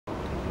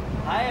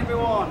Hi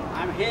everyone,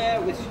 I'm here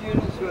with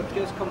students who have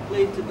just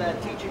completed their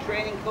teacher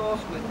training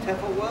course with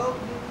TEFLworld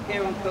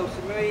here on Koh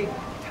Samui,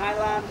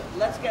 Thailand.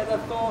 Let's get their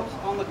thoughts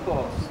on the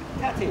course.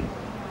 Tati.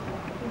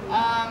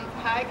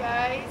 Hi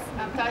guys,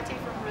 I'm Tati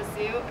from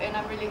Brazil and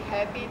I'm really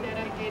happy that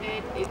I did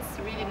it. It's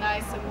really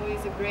nice. Samui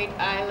is a great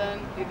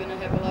island. We're going to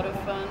have a lot of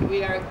fun.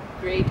 We are a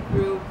great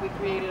group. We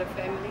created a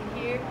family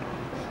here.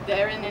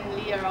 Darren and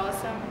Lee are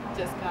awesome.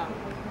 Just come.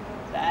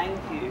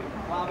 Thank you.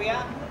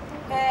 Flavia?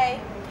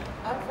 Hey,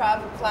 I'm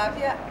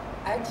Flavia.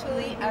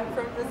 Actually, I'm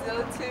from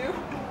Brazil too.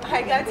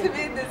 I got to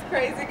meet this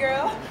crazy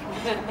girl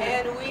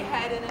and we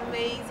had an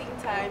amazing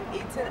time.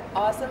 It's an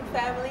awesome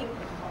family.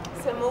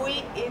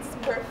 Samui is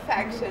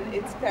perfection.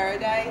 It's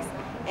paradise.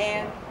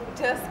 And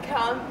just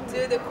come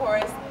do the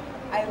course.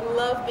 I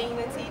love being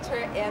a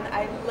teacher and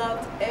I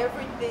loved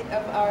every bit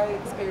of our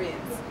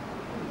experience.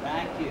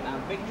 Thank you.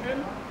 And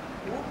Victor?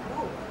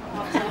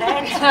 After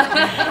that,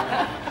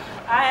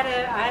 I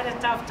had a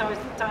tough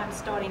time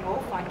starting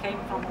off. I came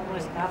from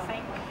almost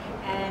nothing,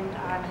 and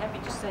I'm happy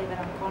to say that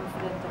I'm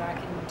confident that I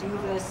can do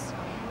this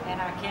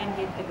and I can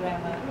get the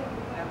grammar.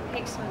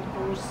 Excellent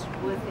course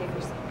with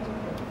everything.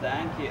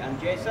 Thank you. And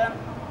Jason?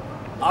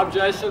 I'm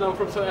Jason, I'm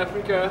from South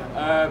Africa.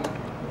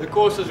 The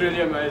course is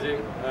really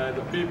amazing.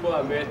 The people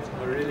I met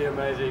are really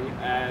amazing,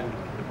 and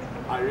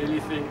I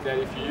really think that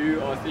if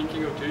you are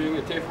thinking of doing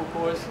a TEFL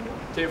course,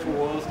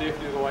 TEFLworld is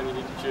definitely the one you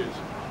need to choose.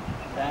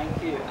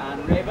 Thank you.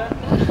 And Raven?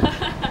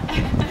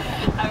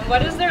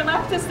 What is there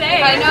left to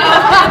say? I know.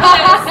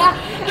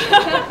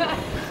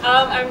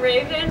 I'm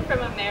Raven from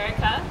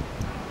America.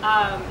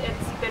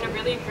 It's been a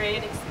really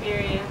great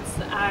experience.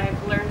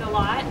 I've learned a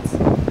lot.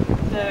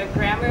 The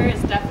grammar is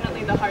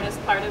definitely the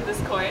hardest part of this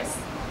course.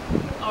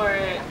 Or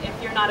if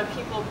you're not a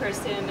people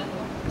person,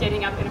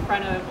 getting up in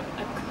front of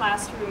a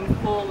classroom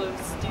full of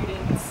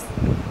students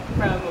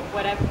from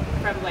whatever,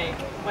 from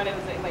like, what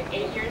was it, like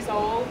 8 years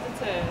old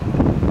to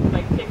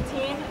like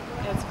 15,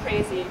 it's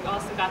crazy. You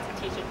also got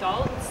to teach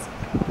adults,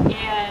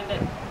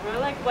 and we're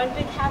like one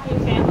big happy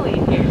family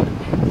here.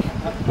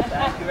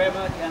 Thank you very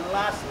much. And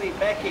lastly,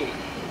 Becky.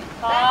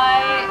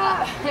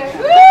 Hi.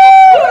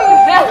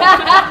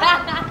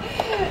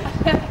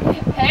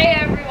 Hey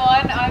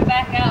everyone, I'm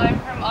Becca. I'm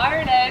from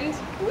Ireland.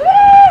 Woo!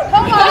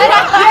 Come on!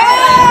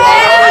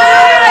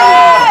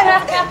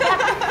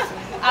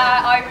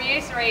 I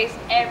reiterate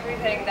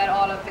everything that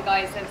all of the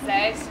guys have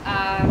said.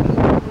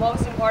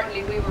 Most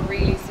importantly, we were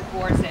really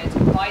supported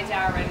by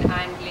Darren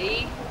and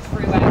Lee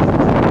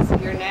throughout. So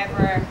you're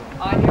never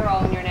on your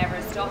own, you're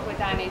never stuck with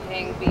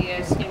anything, be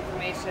it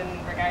information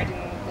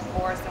regarding the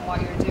course and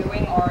what you're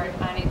doing or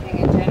anything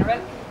in general.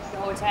 The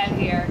hotel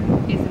here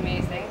is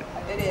amazing.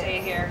 I could stay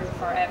here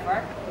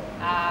forever.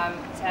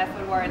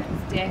 TEFLworld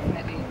was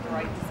definitely the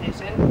right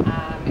decision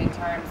in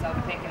terms of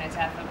picking a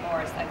TEFL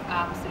course. I've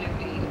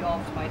absolutely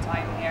loved my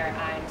time here,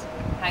 and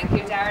thank you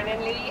Darren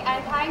and Lee,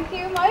 and thank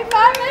you my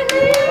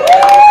family!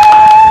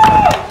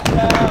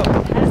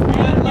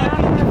 Good luck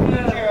in the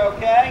future,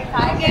 okay?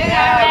 Thank you,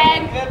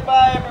 Darren!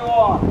 Goodbye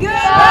everyone!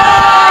 Goodbye!